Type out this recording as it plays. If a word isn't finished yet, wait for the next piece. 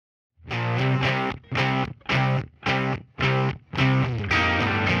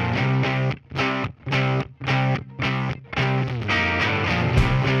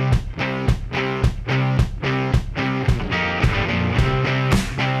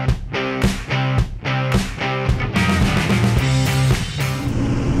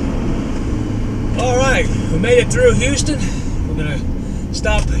made it through Houston. We're going to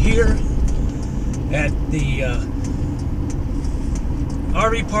stop here at the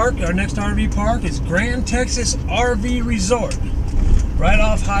RV park. Our next RV park is Grand Texas RV Resort, right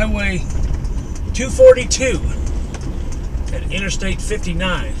off Highway 242 at Interstate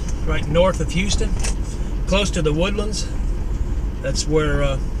 59, right north of Houston, close to the Woodlands. That's where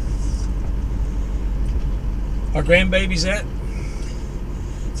our grandbaby's at.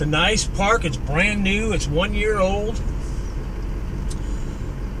 It's a nice park. It's brand new. It's 1 year old.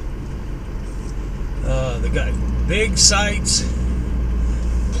 They got big sites,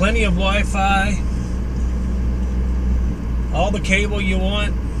 plenty of Wi-Fi, all the cable you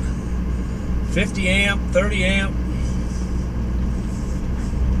want, 50 amp, 30 amp.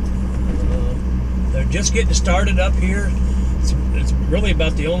 They're just getting started up here. It's really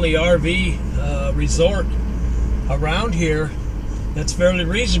about the only RV resort around here that's fairly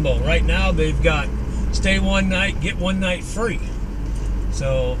reasonable. Right now they've got stay one night, get one night free.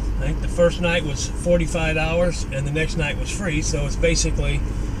 So I think the first night was $45 and the next night was free. So it's basically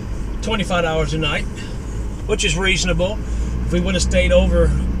 $25 a night, which is reasonable. If we would have stayed over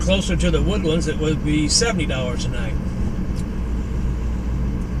closer to the Woodlands, it would be $70 a night.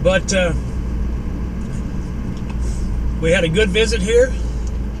 But we had a good visit here.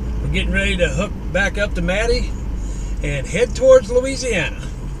 We're getting ready to hook back up to Maddie and head towards Louisiana.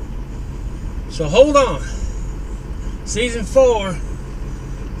 So hold on. Season 4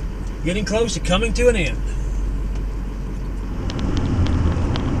 getting close to coming to an end.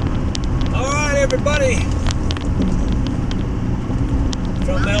 All right, everybody.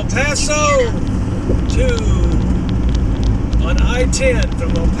 From El Paso to on I-10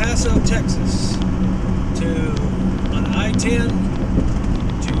 from El Paso, Texas to on I-10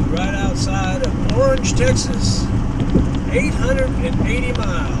 to right outside of Orange, Texas. 880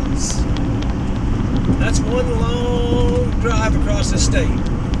 miles. That's one long drive across the state.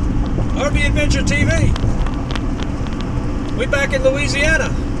 RV Adventure TV. We back in Louisiana.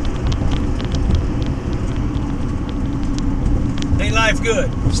 Ain't life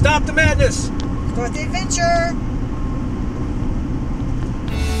good? Stop the madness. Start the adventure.